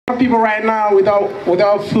People right now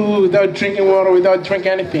without food, without drinking water, without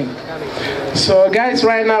drinking anything. So guys,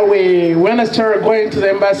 right now we want to start going to the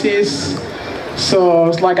embassies. So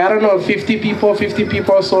it's like, I don't know, 50 people.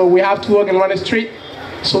 So we have to walk in one street.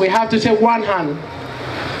 So we have to take one hand.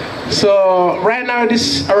 So right now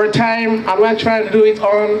this is our time, and we're trying to do it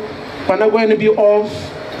on. We're not going to be off.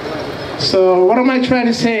 So what am I trying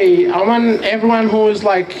to say? I want everyone who is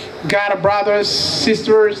like got brothers,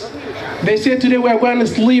 sisters. They say today we're going to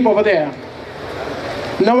sleep over there.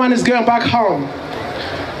 No one is going back home.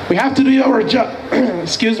 We have to do our job.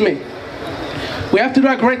 Excuse me. We have to do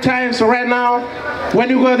a great time. So right now, when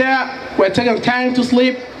you go there, we're taking time to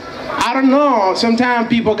sleep. I don't know. Sometimes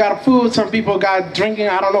people got food, some people got drinking,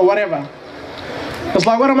 I don't know, whatever. It's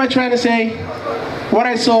like, what am I trying to say? What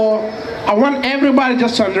I saw, I want everybody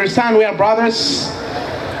just to understand we are brothers.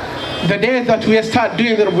 The day that we start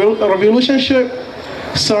doing the revolution,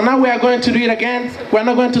 so now we are going to do it again. We're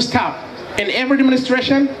not going to stop. In every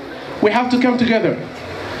demonstration, we have to come together.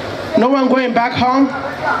 No one going back home.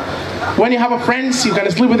 When you have a friends, you can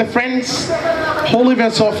sleep with the friends. Who live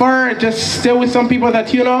in so far, just stay with some people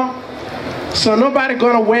that you know. So nobody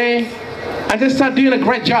going away, and just start doing a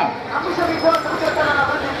great job.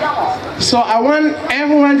 So I want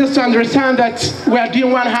everyone just to understand that we are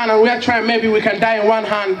doing one hand, and we are trying, maybe we can die in one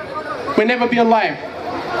hand. We'll never be alive.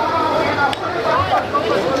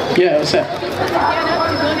 Yeah, that's it.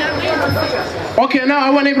 Okay, now I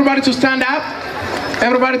want everybody to stand up.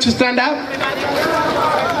 Everybody to stand up.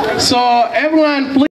 So everyone, please.